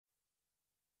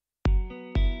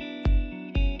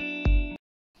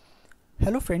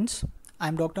Hello friends, I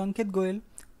am Dr. Ankit Goel,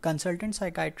 Consultant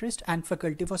Psychiatrist and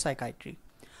Faculty for Psychiatry.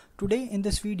 Today in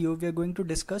this video we are going to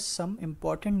discuss some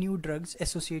important new drugs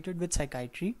associated with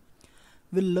psychiatry.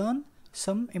 We'll learn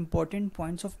some important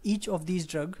points of each of these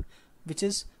drugs which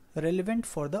is relevant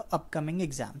for the upcoming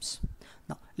exams.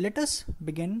 Now let us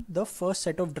begin the first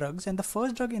set of drugs, and the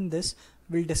first drug in this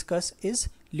we'll discuss is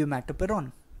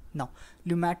lumateperone. Now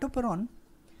lumateperone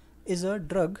is a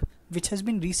drug which has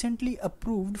been recently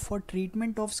approved for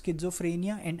treatment of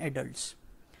schizophrenia in adults.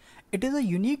 It is a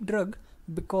unique drug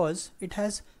because it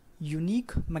has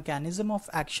unique mechanism of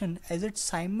action, as it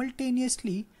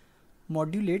simultaneously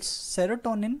modulates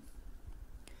serotonin,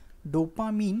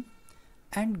 dopamine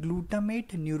and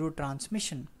glutamate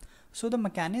neurotransmission. So the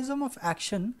mechanism of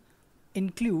action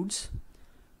includes,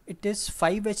 it is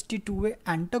 5-HT2A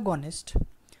antagonist,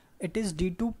 it is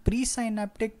D2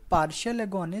 presynaptic partial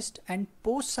agonist and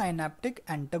postsynaptic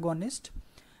antagonist,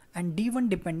 and D1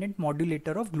 dependent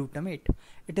modulator of glutamate.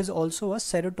 It is also a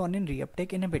serotonin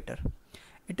reuptake inhibitor.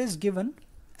 It is given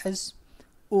as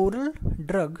oral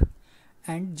drug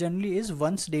and generally is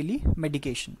once daily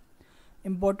medication.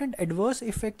 Important adverse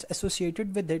effects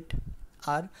associated with it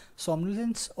are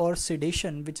somnolence or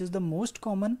sedation, which is the most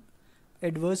common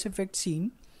adverse effect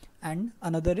seen, and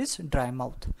another is dry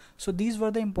mouth. So these were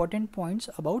the important points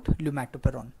about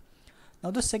lumateperone.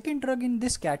 Now the second drug in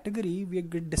this category we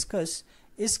will discuss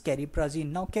is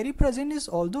cariprazine. Now cariprazine is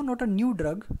although not a new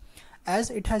drug, as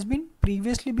it has been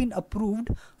previously been approved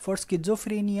for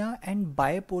schizophrenia and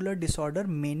bipolar disorder,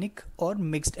 manic or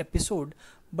mixed episode,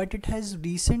 but it has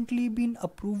recently been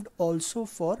approved also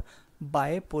for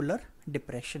bipolar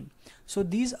depression. So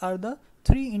these are the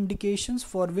three indications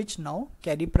for which now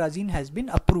cariprazine has been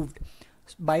approved,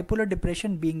 bipolar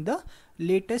depression being the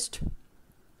latest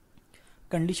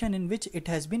condition in which it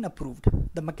has been approved.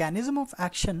 The mechanism of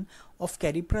action of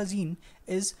cariprazine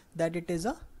is that it is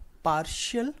a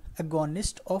partial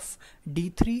agonist of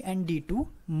D3 and D2,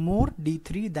 more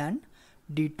D3 than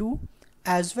D2,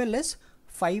 as well as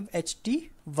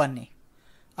 5-HT1A.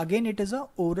 Again, it is a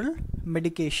oral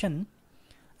medication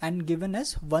and given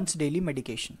as once daily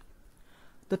medication.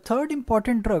 The third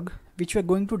important drug which we are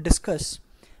going to discuss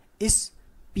is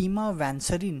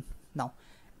pimavanserin. Now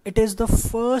it is the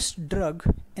first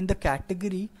drug in the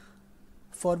category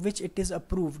for which it is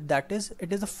approved, that is,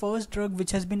 it is the first drug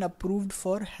which has been approved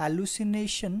for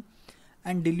hallucination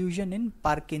and delusion in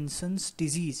Parkinson's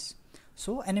disease.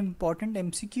 So an important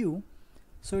MCQ.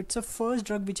 So it's a first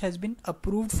drug which has been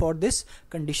approved for this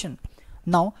condition.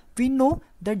 Now we know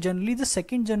that generally the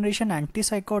second generation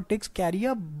antipsychotics carry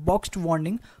a boxed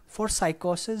warning for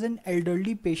psychosis in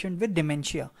elderly patient with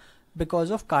dementia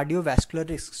because of cardiovascular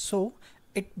risks. So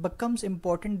it becomes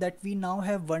important that we now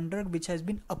have one drug which has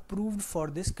been approved for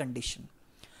this condition.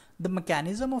 The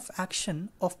mechanism of action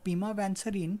of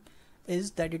pimavanserin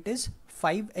is that it is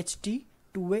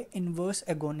 5-HT2A inverse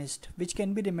agonist, which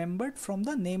can be remembered from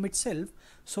the name itself.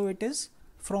 So it is,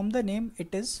 from the name,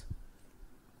 it is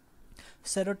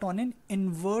serotonin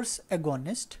inverse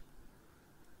agonist.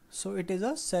 So it is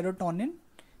a serotonin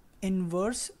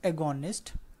inverse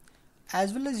agonist.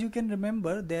 As well as you can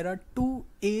remember, there are two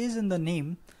A's in the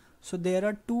name. So there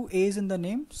are two A's in the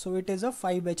name. So it is a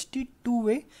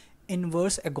 5-HT2A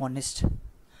inverse agonist.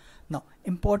 Now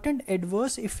important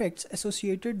adverse effects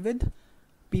associated with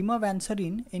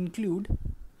pimavanserin include,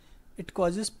 it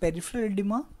causes peripheral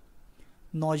edema,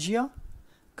 nausea,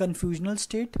 confusional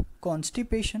state,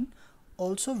 constipation.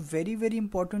 Also very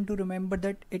important to remember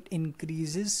that it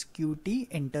increases QT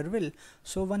interval.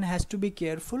 So one has to be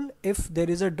careful if there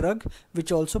is a drug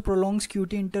which also prolongs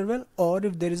QT interval, or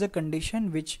if there is a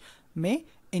condition which may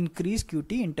increase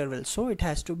QT interval. So it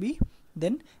has to be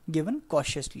then given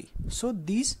cautiously. So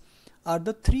these are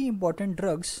the three important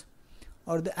drugs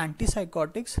or the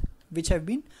antipsychotics which have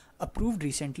been approved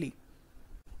recently.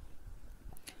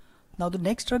 Now the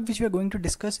next drug which we are going to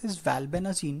discuss is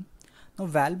valbenazine. Now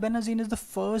valbenazine is the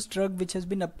first drug which has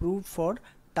been approved for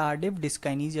tardive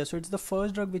dyskinesia. So it's the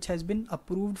first drug which has been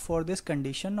approved for this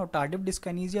condition. Now tardive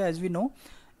dyskinesia, as we know,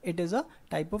 it is a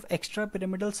type of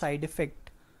extrapyramidal side effect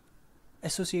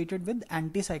associated with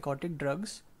antipsychotic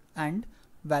drugs, and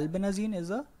valbenazine is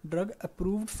a drug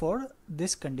approved for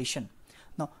this condition.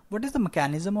 Now what is the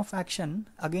mechanism of action?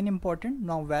 Again important.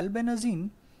 Now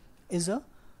valbenazine is a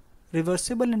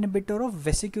reversible inhibitor of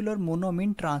vesicular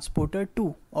monoamine transporter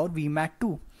 2 or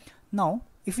VMAT2. Now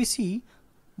if we see,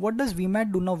 what does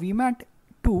VMAT do? Now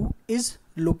VMAT2 is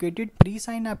located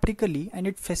presynaptically and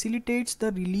it facilitates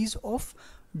the release of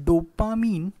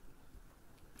dopamine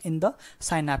in the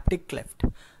synaptic cleft.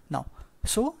 Now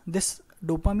so this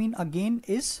dopamine again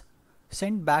is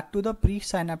sent back to the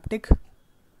presynaptic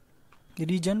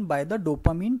region by the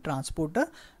dopamine transporter,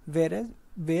 where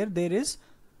there is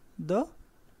the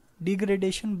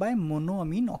degradation by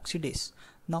monoamine oxidase.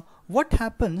 Now what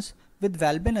happens with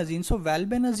valbenazine? So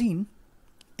valbenazine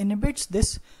inhibits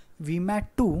this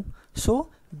VMAT2, so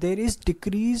there is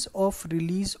decrease of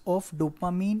release of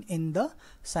dopamine in the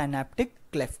synaptic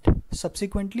cleft,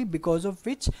 subsequently because of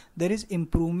which there is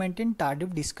improvement in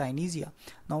tardive dyskinesia.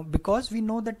 Now because we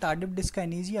know that tardive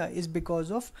dyskinesia is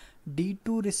because of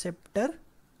D2 receptor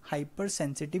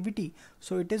hypersensitivity,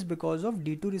 so it is because of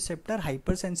D2 receptor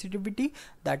hypersensitivity,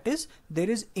 that is there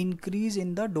is increase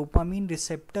in the dopamine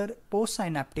receptor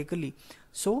postsynaptically.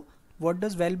 So what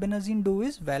does valbenazine do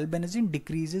is valbenazine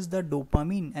decreases the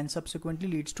dopamine and subsequently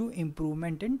leads to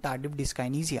improvement in tardive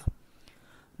dyskinesia.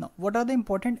 Now what are the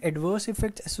important adverse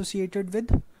effects associated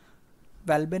with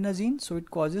valbenazine? So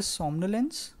it causes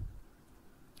somnolence.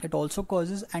 It also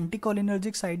causes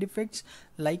anticholinergic side effects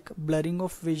like blurring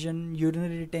of vision,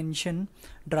 urinary retention,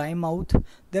 dry mouth.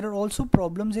 There are also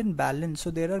problems in balance,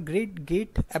 so there are great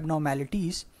gait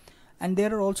abnormalities, and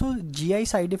there are also GI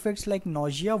side effects like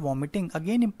nausea, vomiting.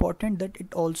 Again important that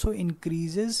it also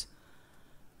increases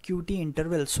QT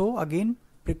interval. So again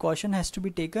precaution has to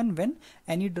be taken when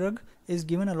any drug is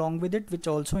given along with it which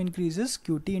also increases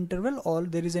QT interval, or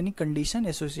there is any condition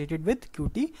associated with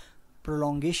QT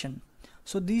prolongation.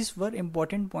 So these were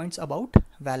important points about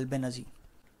valbenazine.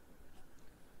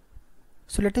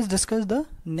 So let us discuss the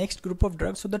next group of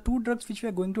drugs. So the two drugs which we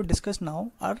are going to discuss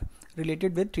now are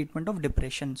related with treatment of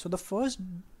depression. So the first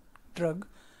drug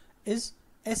is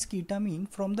S-ketamine.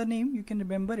 From the name you can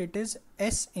remember it is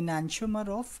S-enantiomer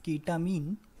of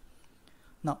ketamine.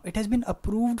 Now it has been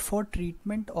approved for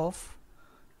treatment of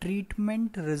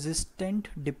treatment-resistant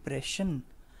depression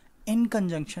in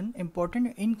conjunction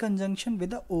with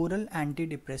the oral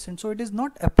antidepressant. So it is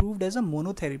not approved as a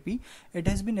monotherapy, it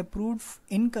has been approved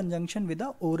in conjunction with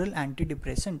the oral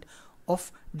antidepressant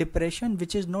of depression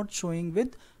which is not showing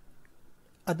with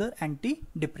other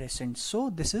antidepressants.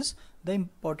 So this is the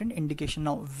important indication.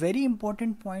 Now very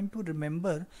important point to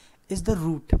remember is the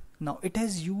route. Now it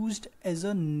has used as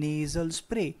a nasal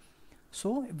spray.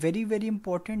 So very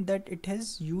important that it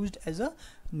has used as a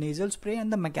nasal spray,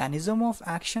 and the mechanism of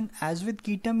action as with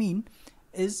ketamine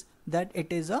is that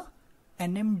it is a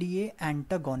NMDA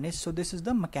antagonist. So this is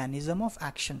the mechanism of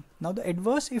action. Now the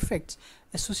adverse effects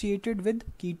associated with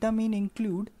ketamine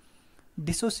include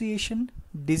dissociation,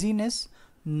 dizziness,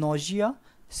 nausea,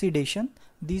 sedation.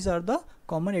 These are the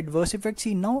common adverse effects.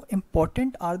 See, now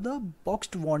important are the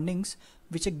boxed warnings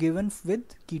which are given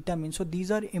with ketamine. So these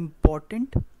are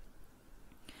important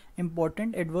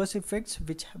adverse effects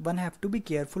which one have to be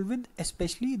careful with,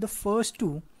 especially the first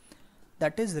two,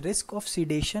 that is risk of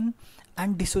sedation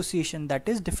and dissociation, that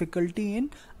is difficulty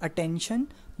in attention,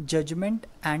 judgment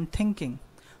and thinking.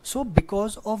 So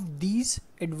because of these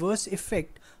adverse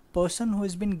effect, person who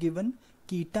has been given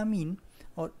ketamine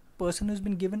or person who has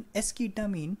been given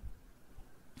S-ketamine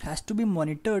has to be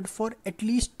monitored for at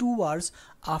least 2 hours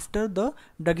after the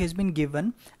drug has been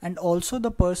given, and also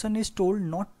the person is told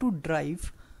not to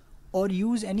drive or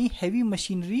use any heavy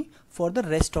machinery for the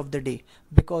rest of the day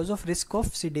because of risk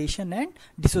of sedation and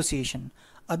dissociation.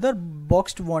 Other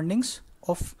boxed warnings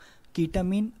of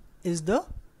ketamine is the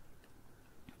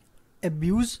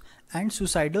abuse and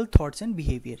suicidal thoughts and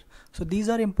behavior. So these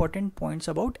are important points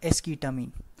about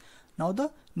S-ketamine. Now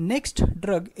the next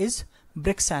drug is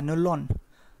brexanolone.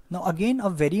 Now again a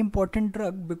very important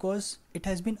drug because it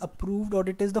has been approved, or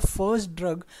it is the first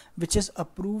drug which is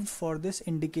approved for this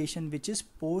indication, which is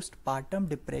postpartum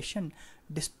depression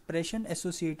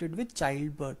associated with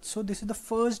childbirth. So this is the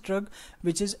first drug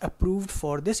which is approved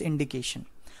for this indication.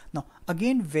 Now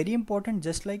again very important,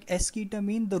 just like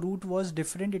S-ketamine the route was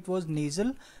different, it was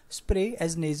nasal spray,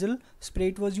 as nasal spray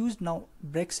it was used. Now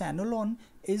brexanolone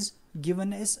is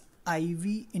given as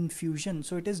IV infusion,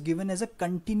 so it is given as a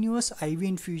continuous IV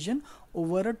infusion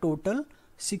over a total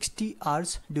 60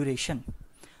 hours duration.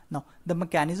 Now the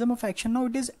mechanism of action, now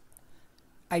it is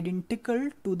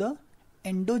identical to the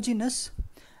endogenous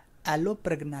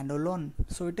allopregnanolone.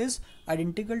 So it is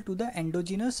identical to the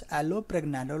endogenous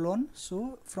allopregnanolone.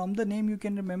 So from the name you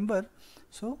can remember,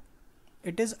 so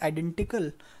it is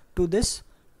identical to this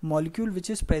molecule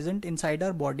which is present inside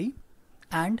our body,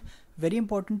 and very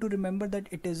important to remember that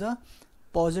it is a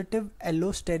positive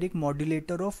allosteric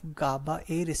modulator of GABA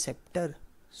A receptor.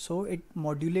 So it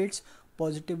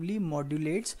positively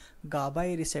modulates GABA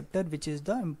A receptor, which is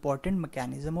the important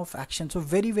mechanism of action. So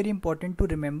very important to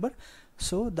remember.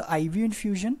 So the IV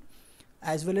infusion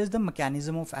as well as the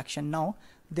mechanism of action. Now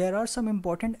there are some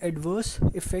important adverse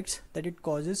effects that it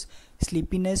causes: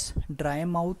 sleepiness, dry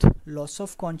mouth, loss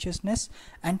of consciousness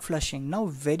and flushing. Now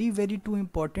very two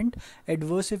important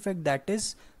adverse effect, that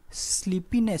is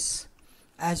sleepiness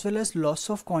as well as loss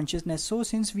of consciousness. So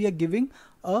since we are giving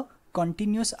a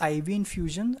continuous IV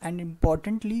infusion, and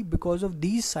importantly because of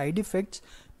these side effects,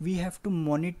 we have to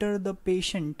monitor the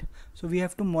patient. So we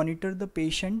have to monitor the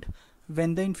patient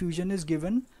when the infusion is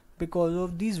given because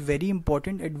of these very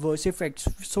important adverse effects.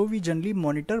 So we generally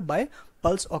monitor by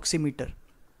pulse oximeter.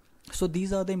 So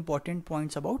these are the important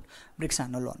points about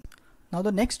brexanolone. Now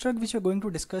the next drug which we are going to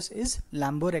discuss is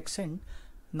lamborexant.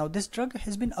 Now this drug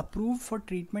has been approved for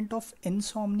treatment of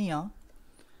insomnia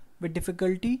with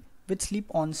difficulty with sleep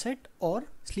onset or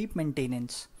sleep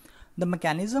maintenance. The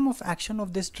mechanism of action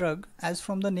of this drug, as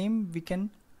from the name we can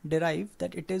derive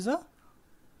that it is a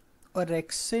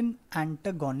orexin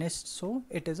antagonist. So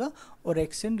it is a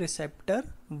orexin receptor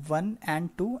 1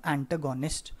 and 2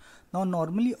 antagonist. Now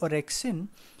normally orexin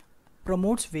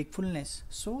promotes wakefulness,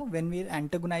 so when we are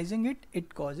antagonizing it,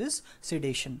 it causes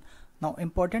sedation. Now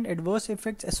important adverse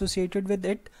effects associated with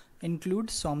it include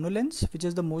somnolence, which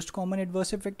is the most common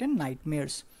adverse effect, and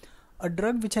nightmares. A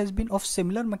drug which has been of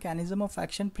similar mechanism of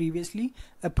action previously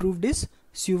approved is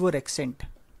suvorexant.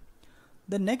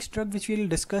 The next drug which we will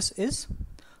discuss is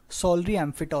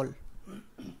solriamfetol.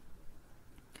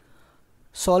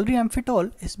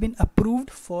 Solriamfetol has been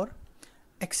approved for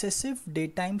excessive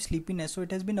daytime sleepiness. So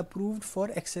it has been approved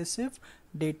for excessive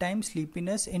daytime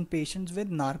sleepiness in patients with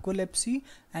narcolepsy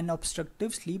and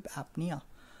obstructive sleep apnea.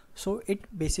 So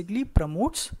it basically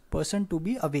promotes person to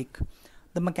be awake.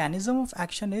 The mechanism of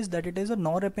action is that it is a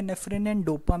norepinephrine and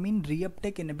dopamine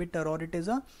reuptake inhibitor, or it is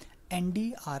a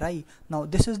NDRI. Now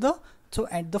this is the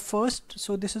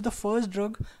this is the first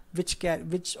drug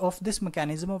which of this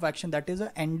mechanism of action, that is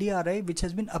a NDRI, which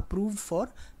has been approved for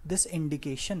this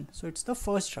indication. So it's the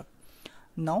first drug.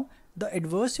 Now the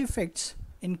adverse effects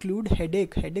include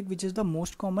headache which is the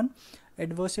most common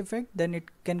adverse effect. Then it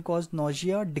can cause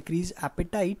nausea, decreased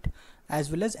appetite as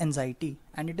well as anxiety,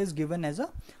 and it is given as a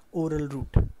oral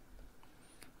route.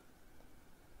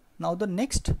 Now the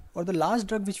next or the last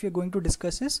drug which we are going to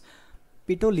discuss is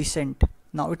pitolisant.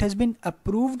 Now it has been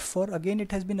approved for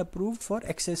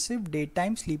excessive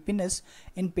daytime sleepiness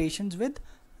in patients with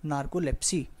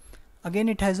narcolepsy. Again,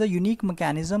 it has a unique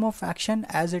mechanism of action,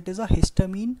 as it is a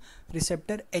histamine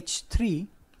receptor H3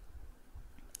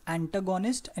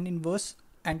 antagonist and inverse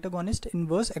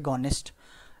agonist,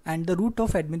 and the route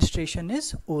of administration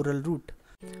is oral route.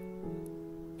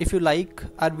 If you like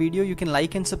our video, you can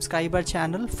like and subscribe our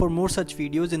channel for more such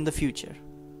videos in the future.